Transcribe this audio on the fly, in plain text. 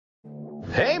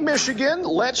Hey, Michigan,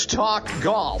 let's talk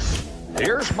golf.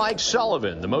 Here's Mike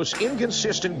Sullivan, the most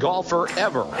inconsistent golfer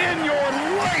ever. In your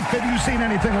life, have you seen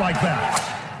anything like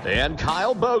that? And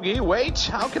Kyle Bogey. Wait,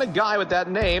 how can a guy with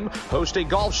that name host a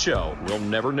golf show? We'll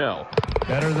never know.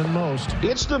 Better than most.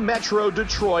 It's the Metro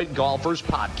Detroit Golfers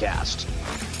Podcast.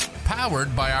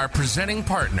 Powered by our presenting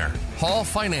partner, Hall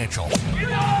Financial.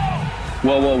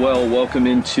 Well, welcome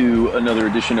into another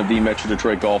edition of the Metro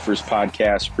Detroit Golfers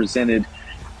Podcast, presented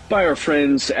by our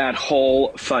friends at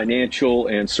Hall Financial.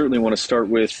 And certainly want to start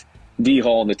with D.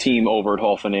 Hall and the team over at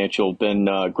Hall Financial. Been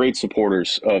great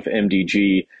supporters of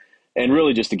MDG and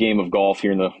really just the game of golf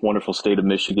here in the wonderful state of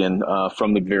Michigan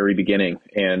from the very beginning.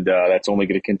 And that's only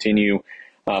going to continue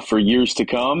for years to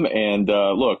come. And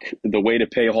look, the way to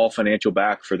pay Hall Financial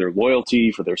back for their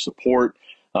loyalty, for their support,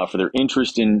 for their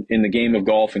interest in the game of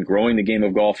golf and growing the game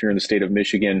of golf here in the state of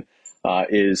Michigan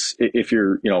is if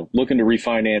you're looking to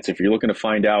refinance, if you're looking to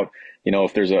find out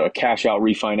if there's a cash out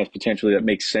refinance potentially that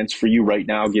makes sense for you right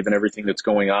now, given everything that's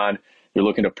going on, you're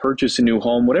looking to purchase a new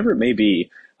home, whatever it may be,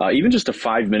 even just a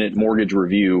 5-minute mortgage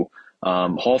review,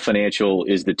 Hall Financial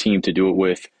is the team to do it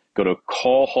with. Go to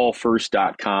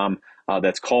callhallfirst.com.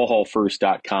 That's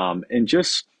callhallfirst.com and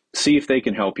just see if they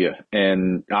can help you.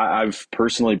 And I've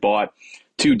personally bought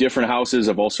 2 different houses.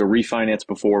 I've also refinanced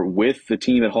before with the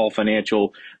team at Hall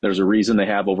Financial. There's a reason they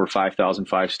have over 5,000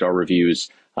 5-star reviews,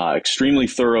 extremely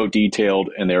thorough, detailed,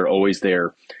 and they're always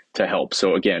there to help.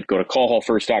 So again, go to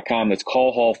callhallfirst.com. That's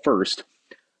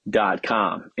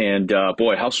callhallfirst.com. And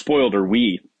boy, how spoiled are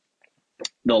we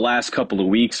the last couple of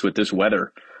weeks with this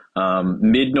weather.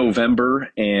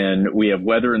 Mid-November, and we have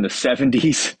weather in the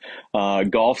 70s.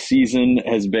 Golf season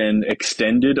has been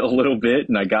extended a little bit,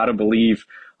 and I got to believe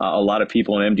a lot of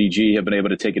people in MDG have been able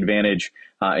to take advantage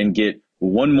and get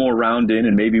one more round in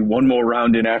and maybe one more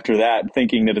round in after that,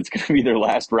 thinking that it's going to be their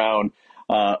last round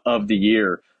of the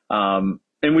year. And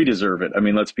we deserve it. I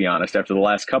mean, let's be honest. After the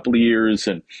last couple of years,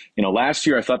 and last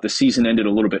year I thought the season ended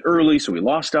a little bit early, so we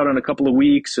lost out on a couple of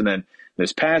weeks. And then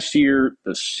this past year,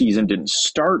 the season didn't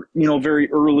start,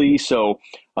 very early. So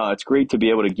it's great to be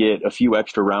able to get a few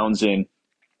extra rounds in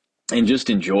and just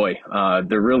enjoy.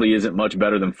 There really isn't much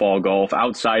better than fall golf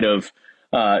outside of,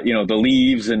 the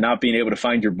leaves and not being able to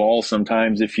find your ball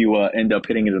sometimes if you end up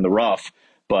hitting it in the rough.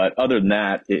 But other than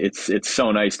that, it's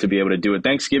so nice to be able to do it.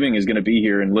 Thanksgiving is going to be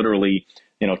here in literally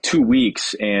 2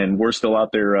 weeks, and we're still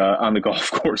out there on the golf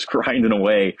course grinding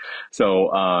away.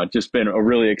 So just been a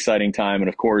really exciting time. And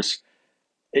of course,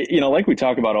 like we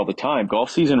talk about all the time,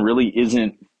 golf season really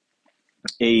isn't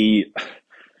a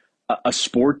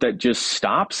sport that just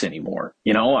stops anymore.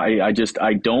 I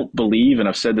don't believe, and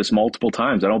I've said this multiple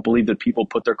times, I don't believe that people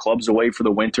put their clubs away for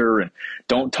the winter and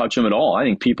don't touch them at all. I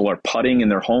think people are putting in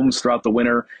their homes throughout the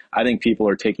winter. I think people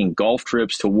are taking golf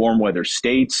trips to warm weather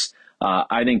states.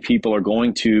 I think people are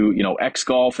going to, X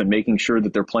golf and making sure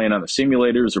that they're playing on the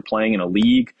simulators or playing in a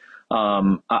league.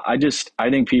 I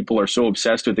think people are so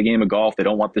obsessed with the game of golf, they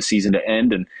don't want the season to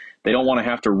end, and they don't want to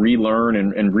have to relearn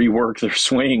and rework their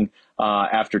swing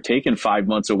after taking 5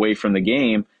 months away from the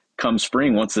game come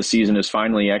spring, once the season is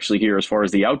finally actually here as far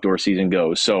as the outdoor season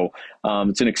goes. So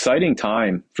it's an exciting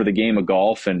time for the game of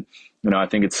golf. And, I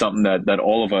think it's something that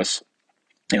all of us,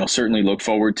 certainly look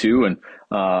forward to and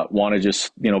want to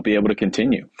just, be able to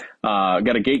continue.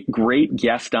 Got a great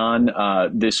guest on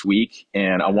this week,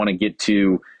 and I want to get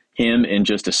to him in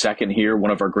just a second here.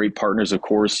 One of our great partners, of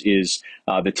course, is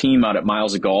the team out at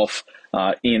Miles of Golf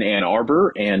in Ann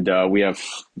Arbor, and we have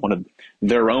one of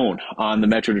their own on the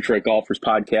Metro Detroit Golfers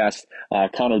Podcast,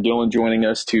 Connor Dillon, joining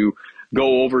us to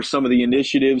go over some of the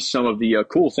initiatives, some of the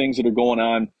cool things that are going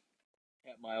on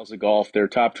at Miles of Golf. Their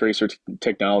Top Tracer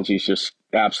technology is just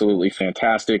absolutely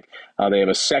fantastic. They have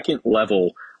a second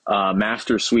level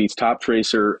master suites, Top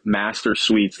Tracer master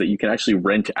suites that you can actually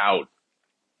rent out.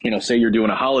 Say you're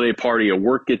doing a holiday party, a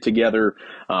work get together,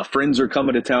 friends are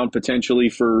coming to town potentially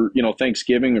for,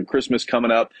 Thanksgiving or Christmas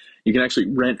coming up. You can actually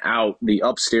rent out the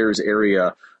upstairs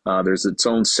area. There's its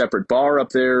own separate bar up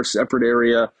there, separate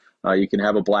area. You can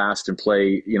have a blast and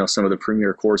play, some of the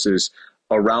premier courses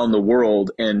around the world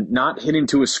and not hit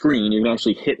into a screen. You can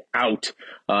actually hit out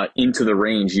into the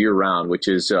range year round, which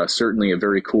is certainly a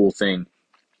very cool thing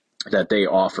that they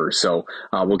offer. So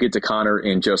we'll get to Connor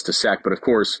in just a sec. But of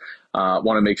course,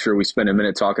 want to make sure we spend a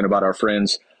minute talking about our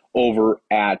friends over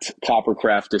at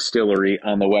Coppercraft Distillery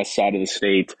on the west side of the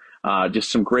state.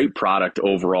 Just some great product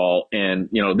overall. And,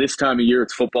 this time of year,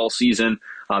 it's football season.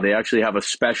 They actually have a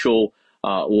special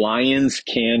Lions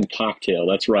Canned Cocktail.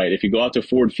 That's right. If you go out to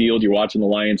Ford Field, you're watching the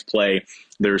Lions play,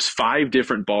 there's 5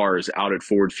 different bars out at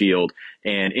Ford Field.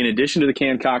 And in addition to the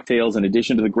canned cocktails, in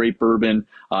addition to the great bourbon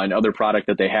and other product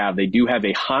that they have, they do have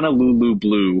a Honolulu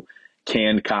Blue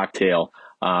canned cocktail.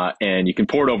 And you can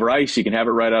pour it over ice. You can have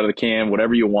it right out of the can,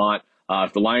 whatever you want.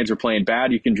 If the Lions are playing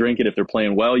bad, you can drink it. If they're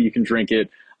playing well, you can drink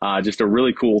it. Just a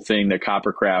really cool thing that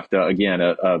Coppercraft, again,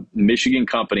 a Michigan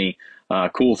company,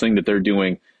 cool thing that they're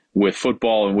doing with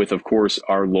football and with, of course,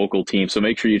 our local team. So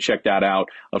make sure you check that out.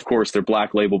 Of course, their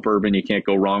Black Label bourbon, you can't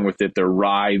go wrong with it. Their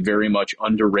rye, very much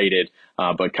underrated.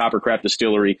 But Coppercraft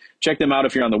Distillery, check them out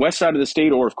if you're on the west side of the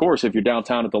state, or, of course, if you're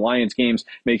downtown at the Lions games,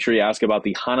 make sure you ask about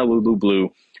the Honolulu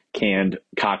Blue canned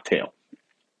cocktail.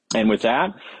 And with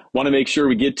that, want to make sure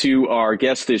we get to our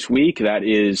guest this week. That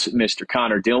is Mr.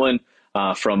 Connor Dillon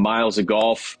from Miles of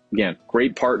Golf. Again,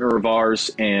 great partner of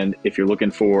ours. And if you're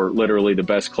looking for literally the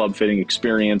best club fitting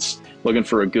experience, looking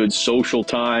for a good social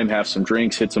time, have some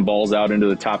drinks, hit some balls out into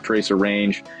the Top Tracer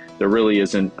range, there really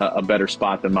isn't a better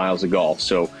spot than Miles of Golf.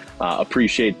 So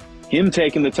appreciate him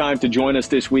taking the time to join us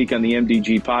this week on the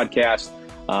MDG podcast,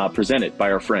 presented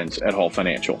by our friends at Hall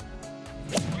Financial.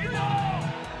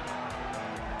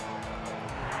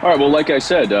 All right, well, like I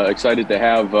said, excited to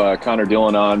have Connor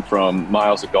Dillon on from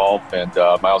Miles of Golf. And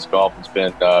Miles of Golf has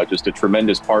been just a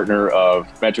tremendous partner of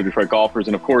Metro Detroit Golfers.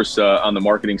 And, of course, on the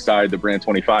marketing side, the Brand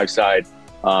 25 side,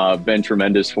 been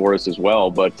tremendous for us as well.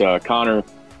 But, Connor,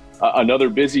 another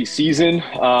busy season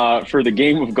for the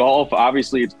game of golf.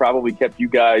 Obviously, it's probably kept you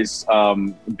guys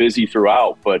busy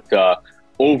throughout. But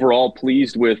overall,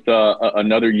 pleased with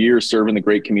another year serving the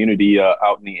great community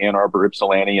out in the Ann Arbor,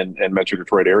 Ypsilanti, and Metro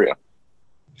Detroit area.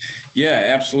 Yeah,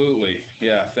 absolutely.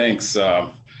 Yeah, thanks.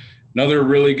 Another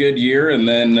really good year. And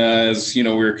then, as you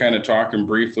know, we were kind of talking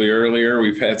briefly earlier,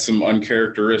 we've had some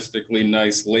uncharacteristically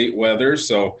nice late weather.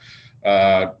 So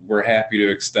we're happy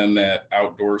to extend that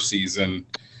outdoor season,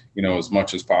 you know, as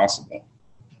much as possible.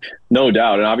 No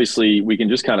doubt. And obviously, we can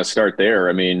just kind of start there.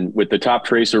 I mean, with the Top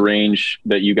Tracer range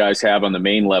that you guys have on the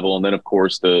main level, and then, of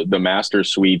course, the Master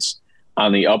Suites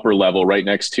on the upper level right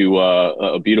next to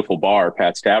a beautiful bar,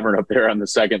 Pat's Tavern, up there on the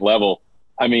second level.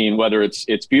 I mean, whether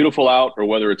it's beautiful out or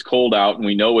whether it's cold out, and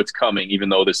we know it's coming, even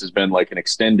though this has been like an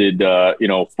extended,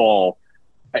 fall,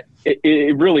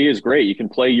 it really is great. You can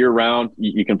play year round.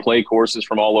 You can play courses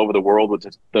from all over the world with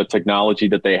the technology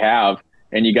that they have,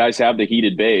 and you guys have the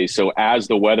heated bays. So as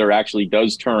the weather actually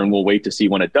does turn, we'll wait to see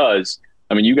when it does.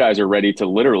 I mean, you guys are ready to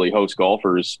literally host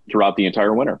golfers throughout the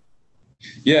entire winter.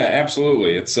 Yeah,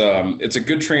 absolutely. It's a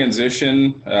good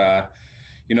transition.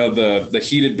 The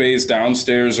heated bays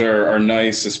downstairs are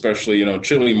nice, especially,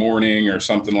 chilly morning or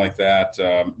something like that.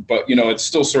 But, it's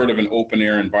still sort of an open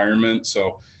air environment.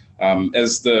 So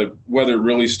as the weather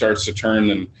really starts to turn,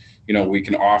 then, we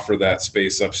can offer that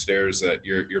space upstairs that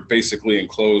you're basically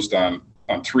enclosed on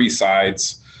 3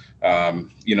 sides.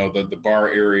 The bar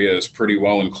area is pretty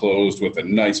well enclosed with a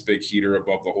nice big heater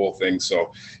above the whole thing.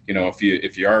 So,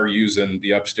 if you are using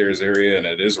the upstairs area and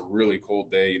it is a really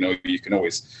cold day, you can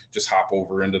always just hop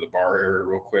over into the bar area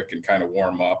real quick and kind of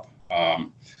warm up.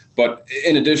 But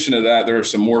in addition to that, there are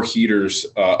some more heaters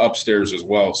upstairs as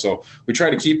well. So we try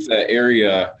to keep that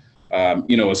area,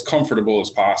 as comfortable as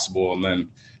possible. And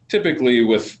then typically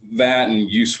with that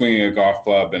and you swinging a golf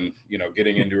club and,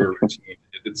 getting into a routine,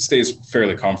 it stays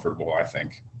fairly comfortable, I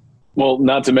think. Well,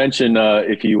 not to mention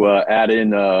if you add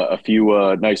in a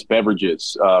few nice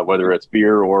beverages, whether it's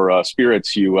beer or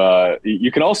spirits,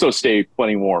 you can also stay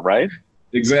plenty warm, right?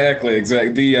 Exactly.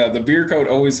 The beer coat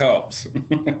always helps.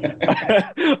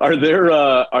 Are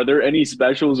there any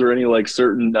specials or any like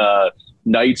certain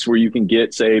nights where you can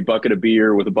get, say, a bucket of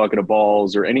beer with a bucket of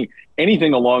balls or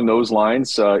anything along those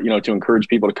lines, to encourage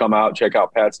people to come out, check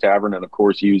out Pat's Tavern, and of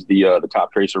course use the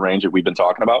Top Tracer range that we've been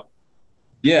talking about?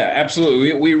 Yeah,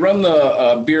 absolutely. We run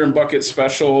the beer and bucket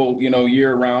special,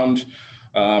 year round,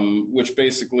 which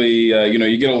basically,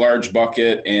 you get a large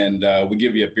bucket and we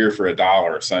give you a beer for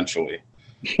 $1 essentially.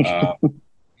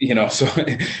 So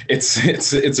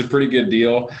it's a pretty good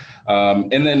deal.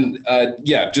 And then,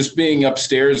 just being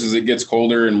upstairs as it gets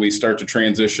colder and we start to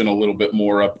transition a little bit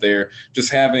more up there,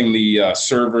 just having the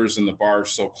servers and the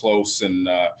bars so close and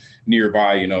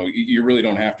nearby, you really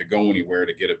don't have to go anywhere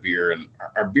to get a beer. And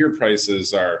our beer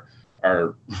prices are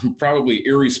probably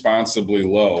irresponsibly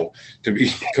low, to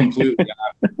be completely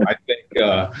honest. I think,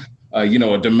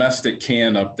 a domestic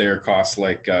can up there costs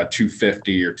like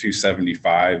 $2.50 or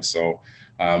 $2.75. So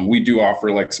we do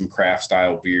offer like some craft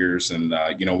style beers and,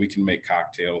 we can make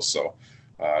cocktails. So,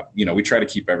 we try to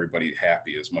keep everybody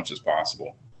happy as much as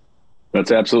possible.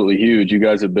 That's absolutely huge. You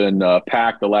guys have been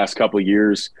packed the last couple of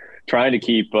years. trying to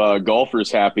keep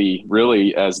golfers happy,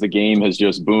 really, as the game has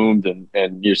just boomed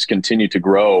and just continued to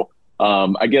grow.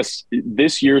 I guess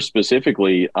this year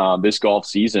specifically, this golf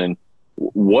season,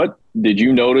 what did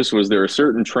you notice? Was there a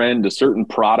certain trend, a certain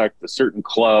product, a certain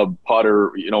club,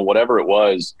 putter, whatever it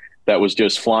was that was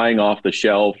just flying off the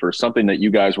shelf, or something that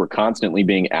you guys were constantly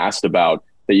being asked about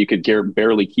that you could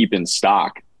barely keep in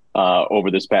stock over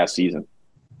this past season?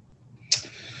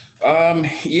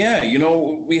 We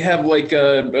have like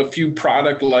a few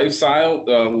product life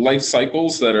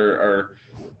cycles that are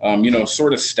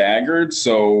sort of staggered.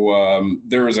 So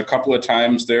there was a couple of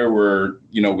times there where,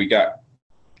 we got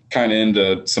kind of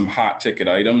into some hot ticket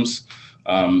items.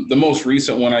 The most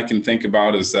recent one I can think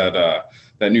about is that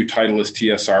new Titleist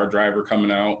TSR driver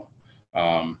coming out.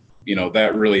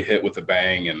 That really hit with a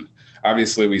bang. And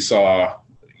obviously we saw,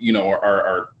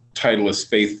 our Titleist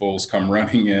faithfuls come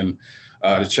running in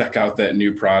to check out that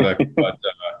new product. But,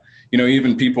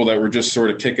 even people that were just sort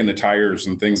of kicking the tires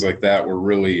and things like that were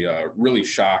really, really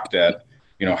shocked at,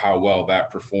 how well that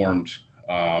performed.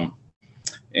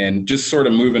 And just sort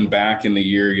of moving back in the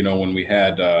year, when we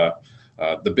had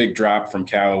the big drop from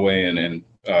Callaway and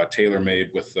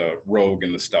TaylorMade with the Rogue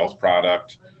and the Stealth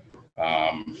product.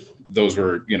 Those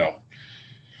were,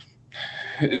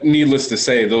 needless to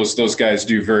say, those guys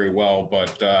do very well.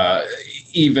 But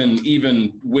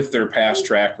even with their past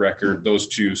track record, those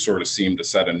two sort of seem to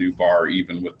set a new bar,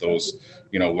 even with those,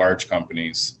 large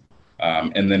companies.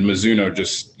 And then Mizuno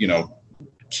just,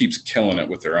 keeps killing it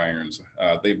with their irons.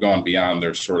 They've gone beyond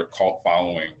their sort of cult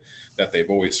following that they've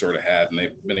always sort of had, and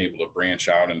they've been able to branch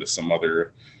out into some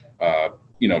other,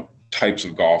 types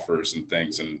of golfers and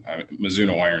things. And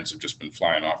Mizuno irons have just been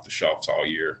flying off the shelves all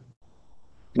year.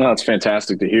 No, it's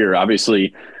fantastic to hear.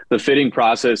 Obviously, the fitting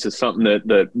process is something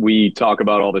that we talk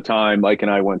about all the time. Mike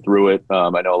and I went through it. I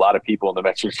know a lot of people in the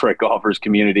Metro Detroit golfers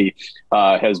community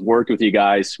has worked with you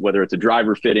guys, whether it's a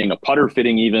driver fitting, a putter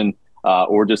fitting even,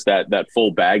 or just that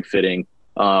full bag fitting.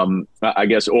 I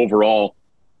guess overall,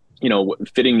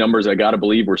 fitting numbers, I got to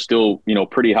believe, we're still,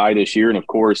 pretty high this year. And of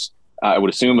course, I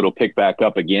would assume it'll pick back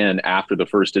up again after the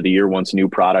first of the year once new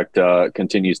product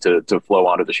continues to flow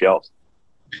onto the shelves.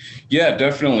 Yeah,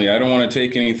 definitely. I don't want to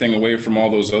take anything away from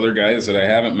all those other guys that I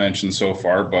haven't mentioned so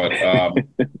far, but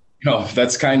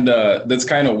that's kind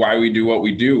of why we do what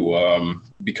we do,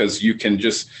 because you can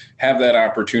just have that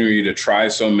opportunity to try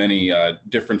so many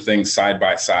different things side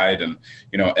by side. And,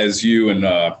 as you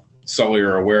and Sully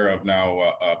are aware of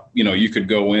now, you could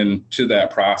go into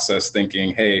that process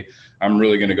thinking, hey, I'm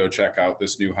really going to go check out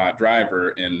this new hot driver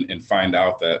and find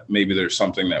out that maybe there's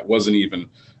something that wasn't even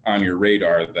on your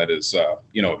radar that is, a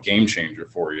game changer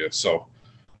for you. So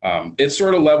it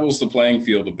sort of levels the playing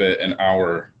field a bit in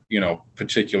our,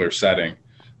 particular setting,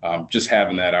 just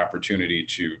having that opportunity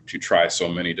to try so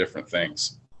many different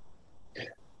things.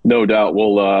 No doubt.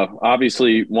 We'll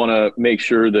obviously want to make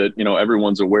sure that,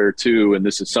 everyone's aware too. And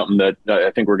this is something that I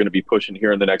think we're going to be pushing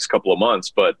here in the next couple of months.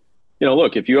 But,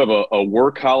 look, if you have a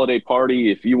work holiday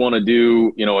party, if you want to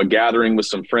do, a gathering with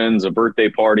some friends, a birthday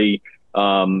party,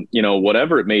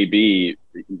 whatever it may be,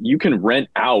 you can rent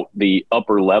out the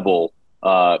upper level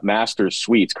Masters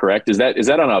suites, correct? Is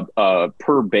that on a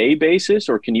per bay basis,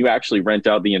 or can you actually rent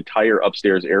out the entire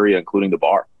upstairs area, including the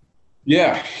bar?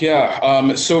 Yeah.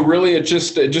 So really it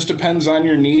just depends on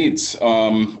your needs.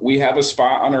 We have a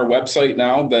spot on our website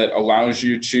now that allows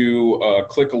you to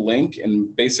click a link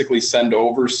and basically send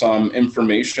over some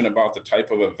information about the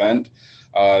type of event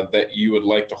that you would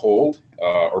like to hold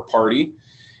or party.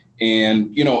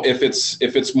 And, if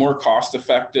it's more cost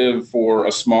effective for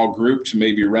a small group to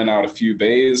maybe rent out a few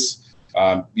bays,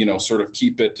 sort of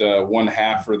keep it one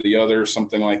half or the other,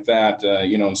 something like that,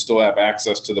 and still have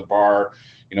access to the bar.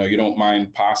 You don't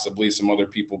mind possibly some other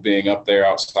people being up there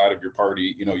outside of your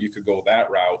party, you could go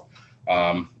that route.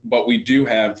 But we do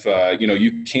have,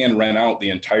 you can rent out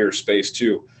the entire space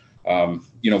too.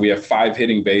 We have 5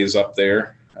 hitting bays up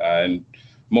there, and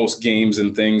most games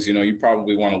and things, you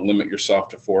probably want to limit yourself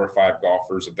to 4 or 5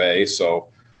 golfers a bay. So,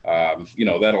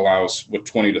 that allows with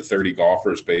 20 to 30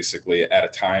 golfers basically at a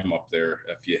time up there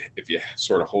if you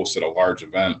sort of hosted a large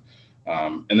event.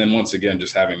 And then once again,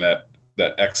 just having that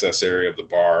excess area of the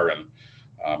bar and,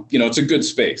 it's a good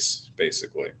space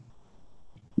basically.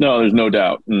 No, there's no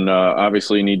doubt. And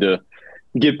obviously you need to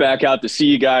get back out to see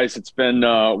you guys. It's been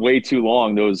way too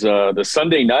long. Those the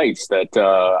Sunday nights that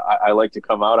I like to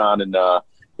come out on and,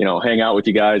 hang out with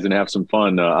you guys and have some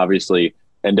fun, obviously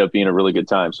end up being a really good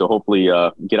time. So hopefully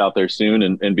get out there soon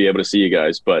and be able to see you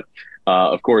guys. But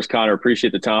of course, Connor,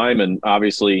 appreciate the time. And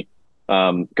obviously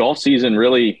golf season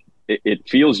really, it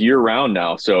feels year round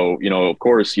now. So, of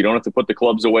course you don't have to put the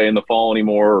clubs away in the fall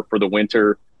anymore or for the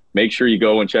winter. make sure you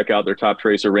go and check out their Top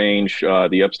Tracer range,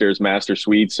 the upstairs master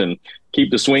suites, and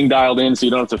keep the swing dialed in so you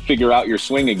don't have to figure out your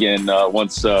swing again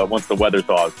once the weather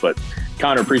thaws. But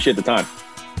Connor, appreciate the time.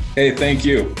 Hey, thank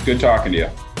you. Good talking to you.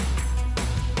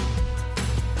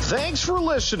 Thanks for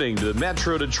listening to the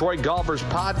Metro Detroit Golfers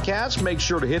Podcast. Make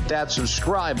sure to hit that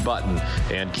subscribe button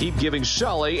and keep giving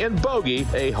Sully and Bogey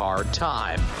a hard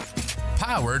time.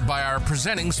 Powered by our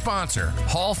presenting sponsor,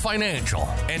 Hall Financial,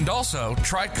 and also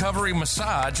Tricovery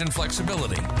Massage and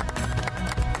Flexibility.